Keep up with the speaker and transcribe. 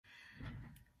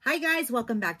Hi guys,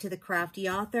 welcome back to the Crafty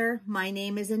Author. My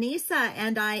name is Anissa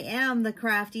and I am the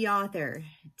Crafty Author.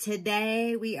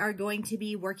 Today we are going to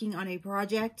be working on a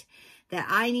project that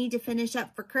I need to finish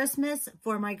up for Christmas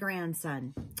for my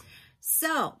grandson.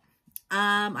 So,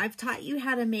 I've taught you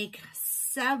how to make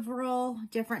several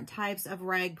different types of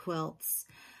rag quilts.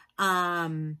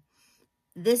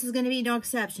 This is going to be no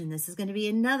exception. This is going to be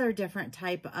another different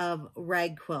type of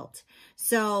rag quilt.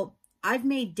 So, I've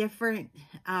made different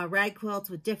rag quilts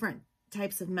with different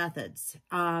types of methods.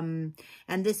 And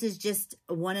this is just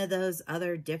one of those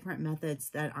other different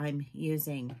methods that I'm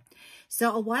using.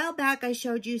 So a while back, I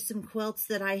showed you some quilts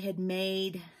that I had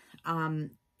made,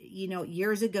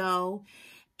 years ago.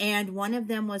 And one of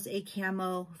them was a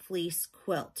camo fleece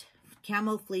quilt,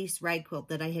 camo fleece rag quilt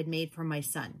that I had made for my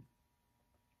son.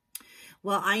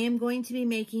 Well, I am going to be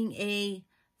making a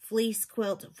fleece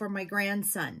quilt for my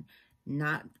grandson.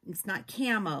 It's not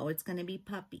camo, it's going to be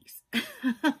puppies.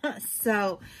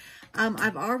 So,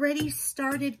 I've already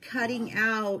started cutting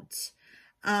out,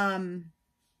 the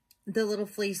little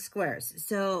fleece squares.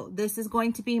 So this is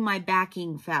going to be my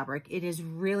backing fabric. It is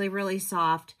really, really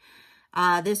soft.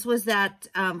 This was that,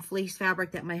 fleece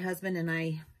fabric that my husband and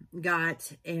I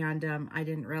got, and, I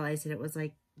didn't realize that it was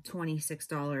like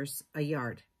 $26 a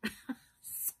yard.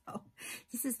 So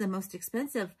this is the most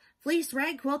expensive fleece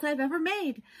rag quilt I've ever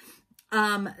made.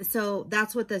 So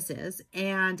that's what this is.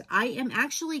 And I am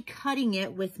actually cutting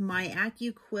it with my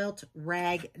QUILT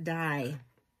rag die.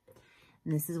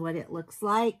 And this is what it looks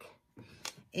like.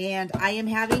 And I am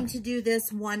having to do this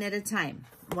one at a time,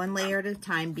 one layer at a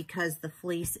time, because the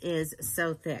fleece is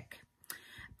so thick.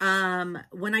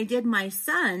 When I did my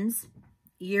son's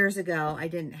years ago, I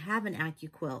didn't have an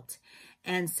QUILT.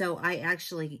 And so I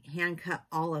actually hand cut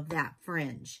all of that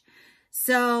fringe.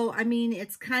 So, I mean,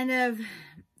 it's kind of,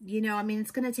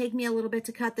 it's going to take me a little bit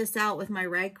to cut this out with my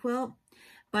rag quilt,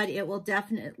 but it will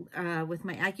definitely, with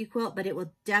my QUILT, but it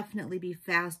will definitely be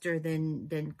faster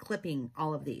than clipping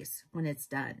all of these when it's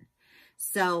done.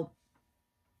 So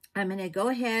I'm going to go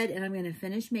ahead and I'm going to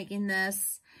finish making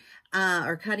this,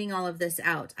 or cutting all of this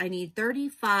out. I need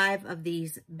 35 of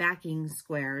these backing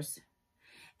squares.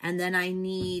 And then I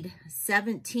need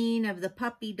 17 of the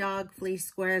puppy dog fleece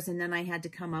squares. And then I had to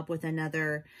come up with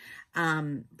another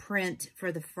print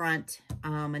for the front.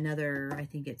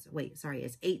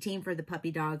 It's 18 for the puppy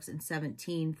dogs and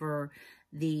 17 for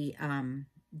the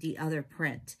other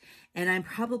print. And I'm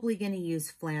probably going to use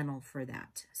flannel for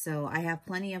that. So I have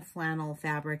plenty of flannel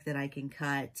fabric that I can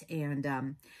cut, and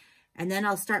then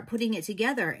I'll start putting it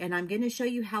together, and I'm going to show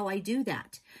you how I do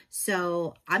that.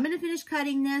 So I'm going to finish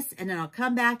cutting this, and then I'll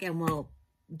come back and we'll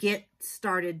get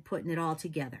started putting it all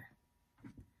together.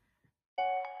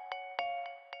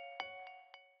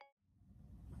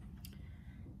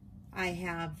 I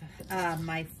have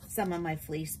some of my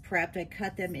fleece prepped. I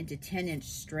cut them into 10-inch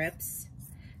strips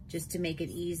just to make it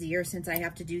easier since I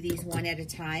have to do these one at a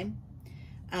time.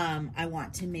 I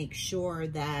want to make sure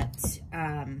that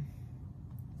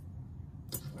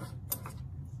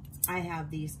I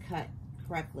have these cut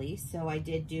correctly. So I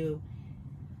did do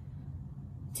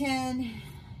 10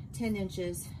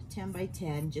 inches, 10 by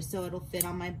 10, just so it'll fit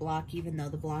on my block, even though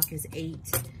the block is 8.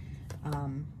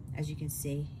 As you can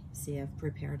see I've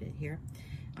prepared it here.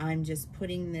 I'm just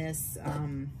putting this,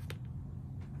 I'm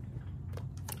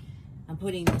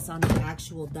putting this on the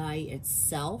actual die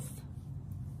itself.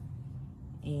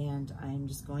 And I'm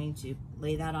just going to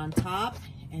lay that on top,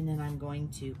 and then I'm going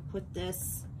to put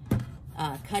this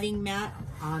cutting mat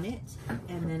on it,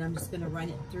 and then I'm just going to run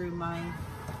it through my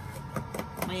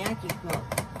QUILT.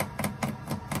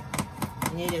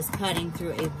 And it is cutting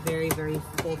through a very, very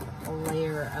thick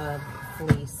layer of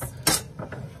fleece.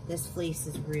 This fleece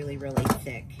is really, really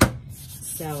thick.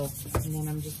 So, and then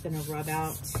I'm just going to rub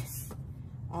out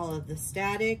all of the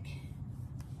static,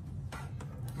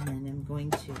 and then I'm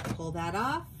going to pull that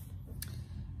off.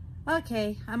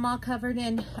 Okay, I'm all covered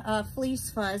in fleece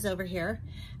fuzz over here.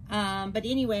 But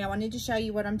anyway, I wanted to show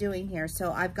you what I'm doing here.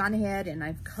 So I've gone ahead and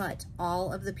I've cut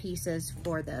all of the pieces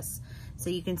for this. So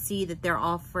you can see that they're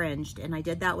all fringed, and I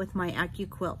did that with my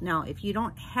QUILT. Now, if you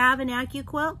don't have an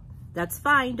QUILT, that's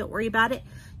fine, don't worry about it.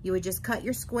 You would just cut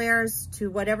your squares to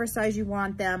whatever size you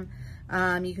want them.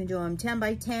 You can do them 10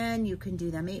 by 10, you can do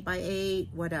them 8 by 8,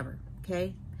 whatever,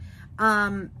 okay?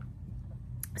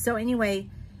 So anyway,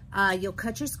 you'll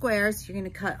cut your squares. You're gonna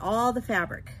cut all the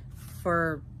fabric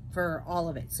for all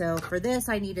of it. So for this,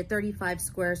 I needed 35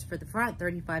 squares for the front,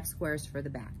 35 squares for the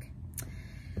back.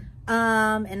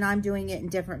 And I'm doing it in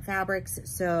different fabrics.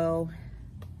 So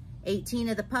 18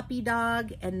 of the puppy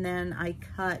dog, and then I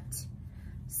cut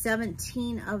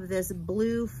 17 of this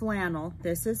blue flannel.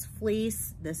 This is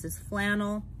fleece, this is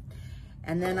flannel.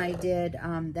 And then I did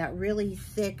that really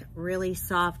thick, really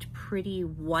soft, pretty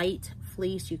white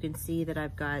fleece. You can see that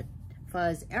I've got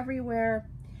fuzz everywhere.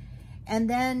 And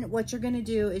then what you're gonna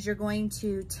do is you're going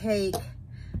to take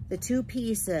the two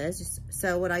pieces.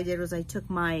 So what I did was I took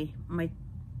my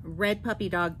red puppy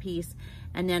dog piece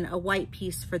and then a white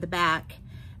piece for the back.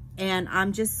 And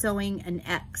I'm just sewing an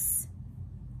X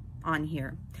on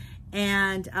here.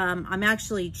 And I'm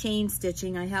actually chain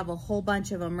stitching. I have a whole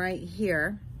bunch of them right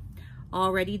here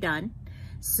already done.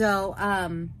 So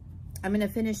I'm gonna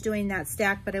finish doing that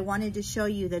stack, but I wanted to show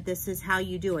you that this is how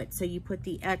you do it. So you put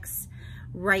the X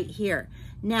right here.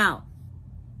 Now,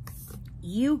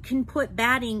 you can put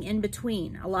batting in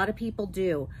between. A lot of people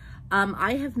do.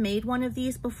 I have made one of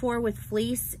these before with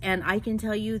fleece, and I can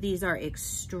tell you these are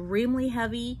extremely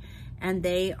heavy and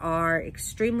they are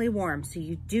extremely warm. So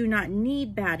you do not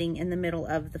need batting in the middle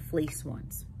of the fleece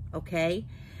ones, okay?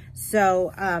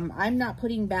 So I'm not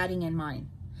putting batting in mine.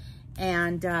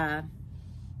 And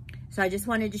so I just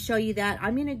wanted to show you that.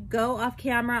 I'm gonna go off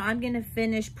camera. I'm gonna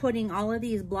finish putting all of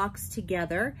these blocks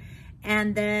together.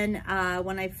 And then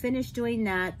when I finish doing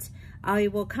that, I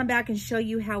will come back and show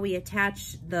you how we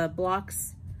attach the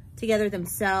blocks together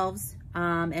themselves,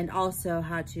 and also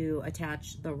how to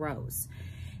attach the rows.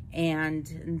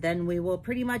 And then we will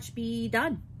pretty much be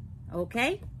done,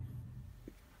 okay?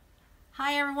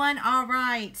 Hi everyone. All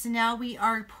right, so now we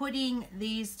are putting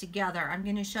these together. I'm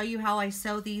going to show you how I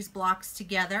sew these blocks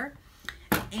together.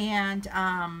 And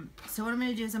so what I'm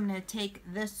going to do is I'm going to take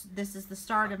this is the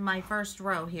start of my first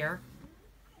row here.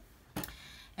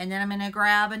 And then I'm going to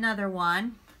grab another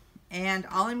one. And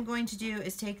all I'm going to do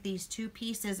is take these two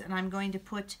pieces and I'm going to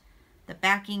put the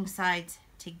backing sides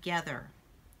together.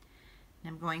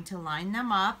 And I'm going to line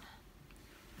them up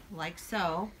like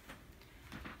so.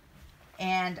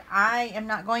 And I am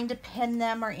not going to pin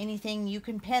them or anything. You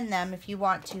can pin them if you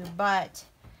want to, but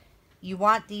you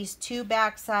want these two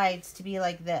back sides to be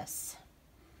like this.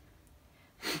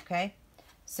 Okay,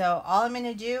 so all I'm going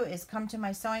to do is come to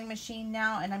my sewing machine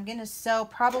now, and I'm going to sew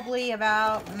probably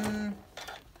about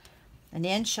an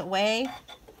inch away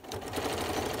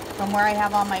from where I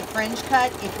have all my fringe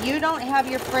cut. If you don't have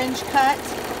your fringe cut,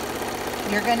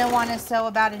 you're going to want to sew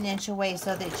about an inch away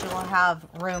so that you will have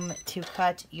room to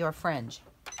cut your fringe.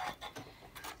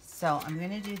 So I'm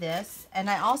going to do this. And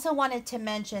I also wanted to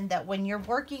mention that when you're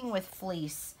working with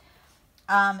fleece,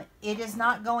 it is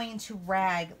not going to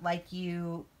rag like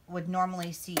you would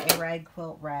normally see a rag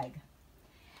quilt rag.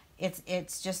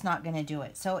 It's just not going to do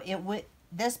it. So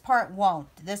this part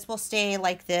won't. This will stay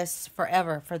like this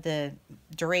forever for the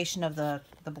duration of the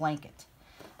blanket.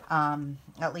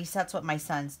 At least that's what my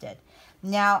sons did.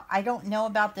 Now, I don't know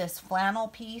about this flannel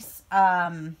piece.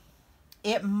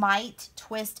 It might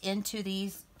twist into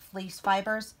these fleece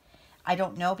fibers. I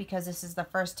don't know, because this is the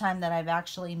first time that I've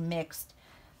actually mixed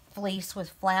fleece with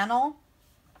flannel.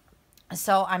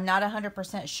 So I'm not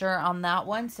 100% sure on that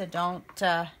one. So don't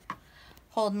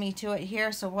hold me to it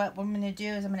here. So what I'm going to do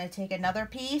is I'm going to take another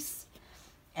piece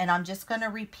and I'm just going to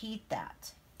repeat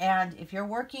that. And if you're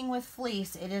working with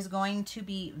fleece, it is going to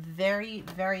be very,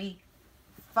 very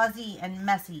fuzzy and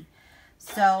messy.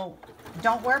 So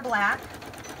don't wear black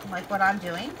like what I'm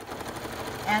doing.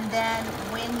 And then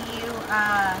when you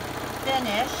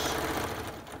finish,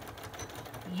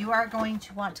 you are going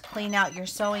to want to clean out your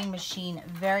sewing machine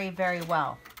very, very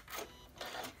well.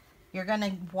 You're going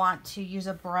to want to use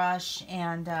a brush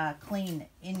and clean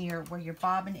in where your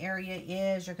bobbin area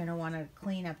is. You're going to want to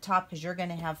clean up top because you're going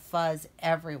to have fuzz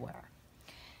everywhere.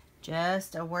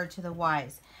 Just a word to the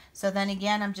wise. So then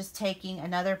again, I'm just taking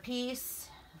another piece,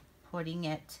 putting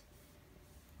it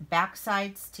back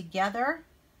sides together.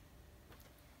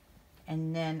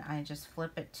 And then I just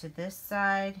flip it to this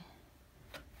side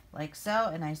like so,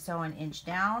 and I sew an inch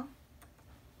down.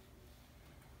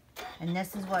 And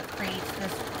this is what creates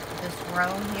this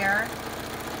row here.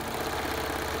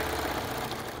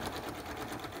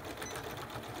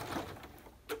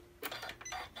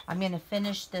 I'm going to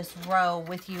finish this row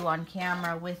with you on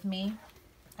camera with me,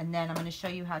 and then I'm going to show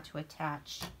you how to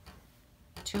attach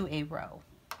to a row.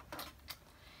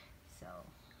 So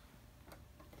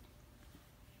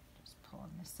just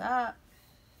pulling this up,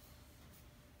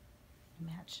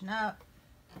 matching up.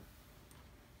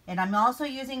 And I'm also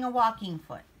using a walking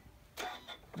foot.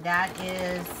 That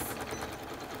is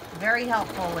very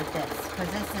helpful with this because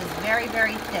this is very,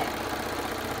 very thick.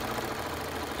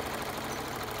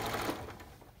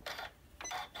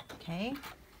 Okay,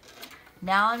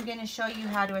 now I'm going to show you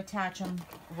how to attach them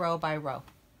row by row.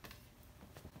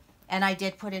 And I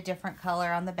did put a different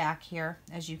color on the back here,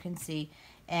 as you can see.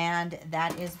 And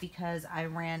that is because I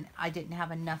didn't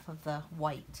have enough of the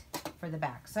white for the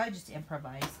back. So I just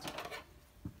improvised.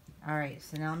 All right,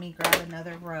 so now let me grab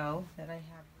another row that I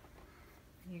have.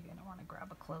 You're going to want to grab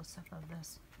a close-up of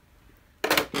this.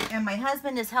 And my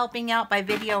husband is helping out by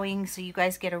videoing so you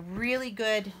guys get a really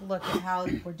good look at how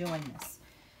we're doing this.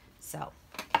 So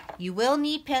you will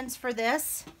need pins for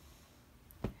this.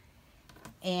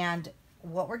 And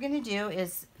what we're going to do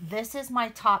is, this is my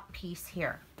top piece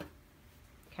here.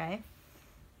 Okay.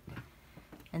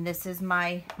 And this is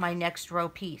my next row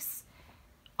piece.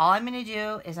 All I'm going to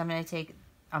do is I'm going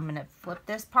to flip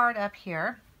this part up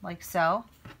here like so.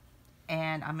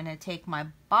 And I'm going to take my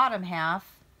bottom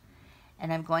half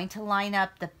and I'm going to line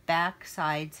up the back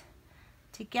sides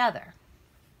together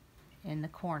in the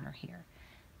corner here.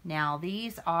 Now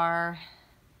these are,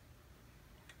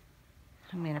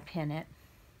 I'm going to pin it.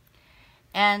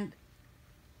 And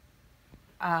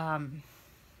I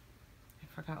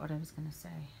forgot what I was going to say.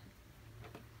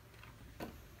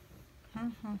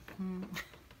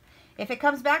 If it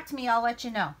comes back to me, I'll let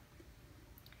you know.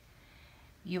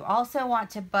 You also want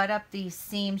to butt up these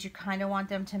seams. You kind of want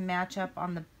them to match up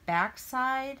on the back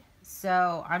side.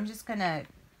 So I'm just going to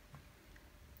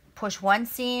push one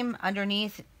seam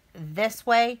underneath this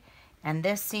way, and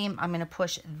this seam I'm going to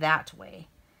push that way.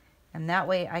 And that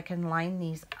way I can line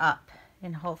these up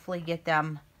and hopefully get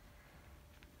them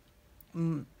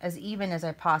as even as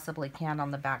I possibly can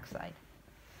on the back side.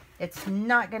 It's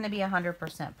not going to be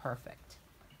 100% perfect,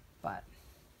 but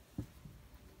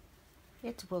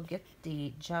it will get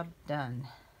the job done.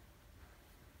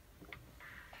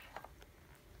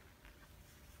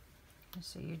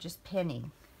 So you're just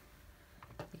pinning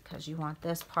because you want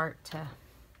this part to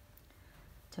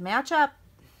match up.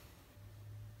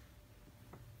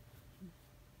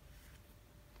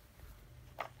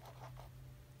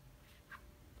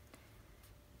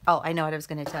 Oh, I know what I was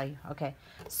going to tell you. Okay.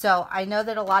 So I know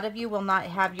that a lot of you will not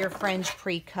have your fringe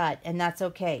pre-cut, and that's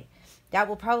okay. That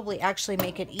will probably actually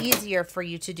make it easier for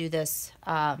you to do this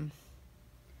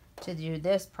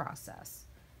process,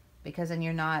 because then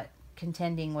you're not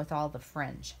contending with all the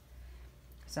fringe.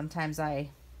 Sometimes I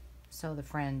sew the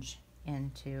fringe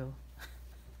into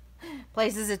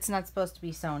places it's not supposed to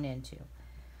be sewn into.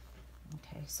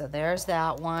 Okay, so there's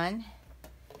that one.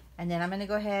 And then I'm going to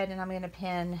go ahead and I'm going to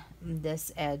pin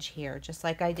this edge here, just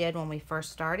like I did when we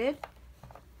first started,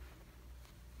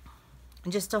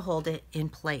 just to hold it in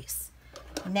place.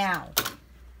 Now,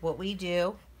 what we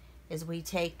do is we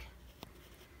take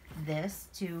this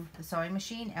to the sewing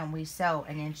machine and we sew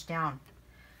an inch down,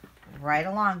 right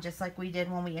along, just like we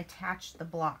did when we attached the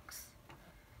blocks.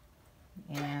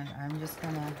 And I'm just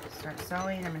going to start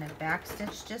sewing. I'm going to back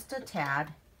stitch just a tad.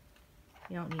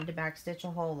 You don't need to back stitch a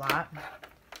whole lot.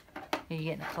 Are you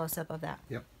getting a close-up of that?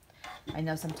 Yep. I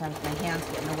know sometimes my hands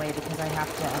get in the way because I have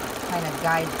to kind of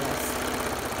guide this.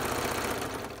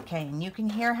 Okay, and you can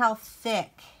hear how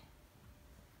thick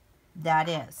that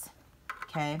is.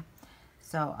 Okay,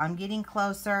 so I'm getting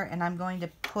closer and I'm going to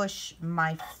push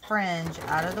my fringe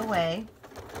out of the way.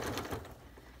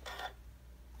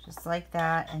 Just like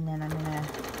that, and then I'm going to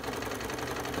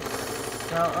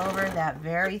sew over that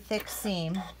very thick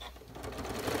seam.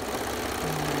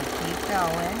 And keep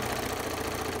going.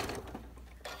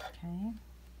 Okay.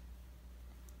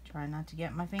 Try not to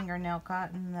get my fingernail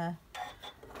caught in the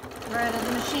thread of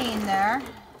the machine there.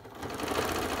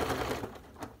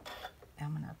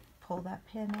 I'm going to pull that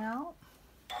pin out.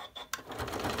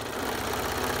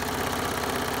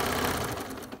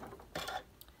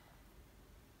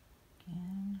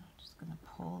 Again, I'm just going to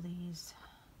pull these.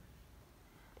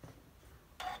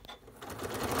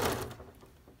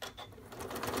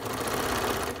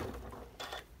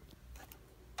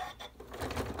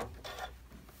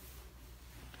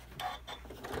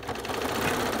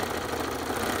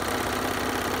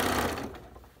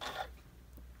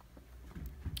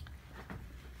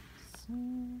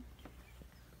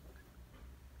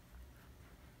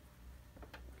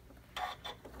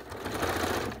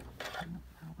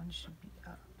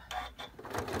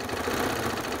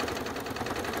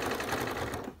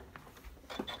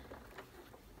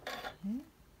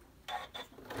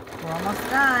 We're almost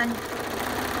done.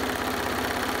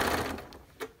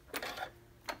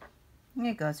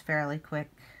 It goes fairly quick.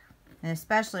 And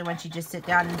especially once you just sit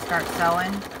down and start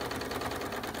sewing,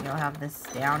 you'll have this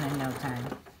down in no time.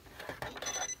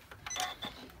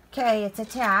 Okay, it's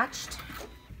attached.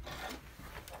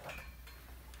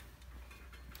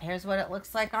 Here's what it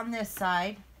looks like on this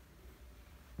side.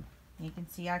 You can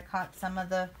see I caught some of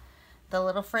the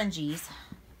little fringies,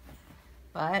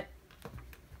 but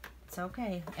it's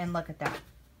okay. And look at that.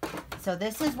 So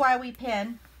this is why we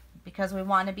pin. because we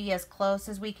want to be as close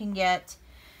as we can get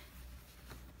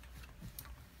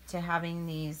to having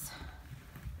these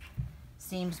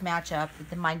seams match up.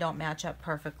 Mine don't match up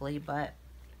perfectly, but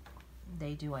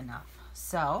they do enough.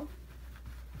 So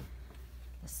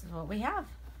this is what we have.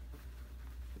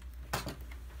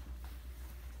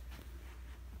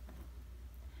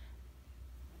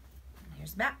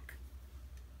 Here's the back.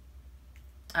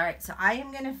 All right, so I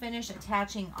am going to finish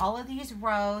attaching all of these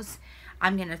rows.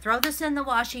 I'm going to throw this in the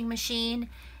washing machine,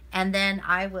 and then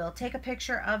I will take a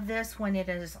picture of this when it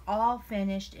is all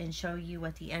finished and show you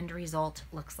what the end result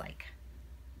looks like.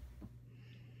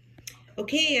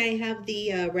 Okay, I have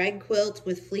the rag quilt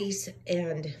with fleece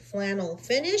and flannel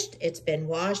finished. It's been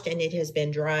washed and it has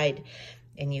been dried.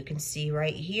 And you can see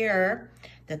right here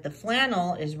that the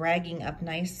flannel is ragging up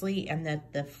nicely and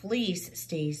that the fleece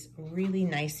stays really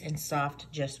nice and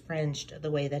soft, just fringed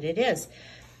the way that it is.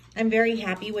 I'm very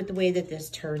happy with the way that this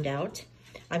turned out.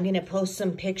 I'm going to post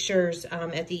some pictures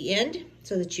at the end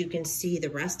so that you can see the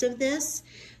rest of this.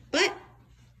 But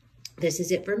this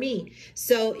is it for me.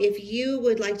 So if you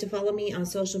would like to follow me on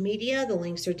social media, the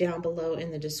links are down below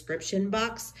in the description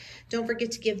box. Don't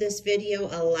forget to give this video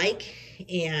a like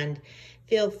and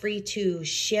feel free to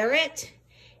share it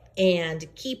and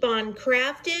keep on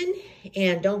crafting.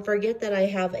 And don't forget that I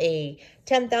have a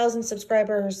 10,000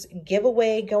 subscribers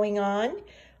giveaway going on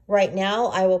right now.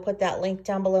 I will put that link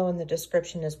down below in the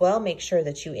description as well. Make sure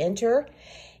that you enter.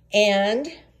 And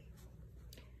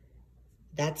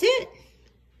that's it.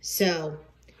 So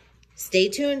stay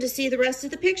tuned to see the rest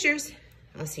of the pictures.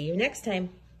 I'll see you next time.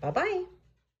 Bye-bye.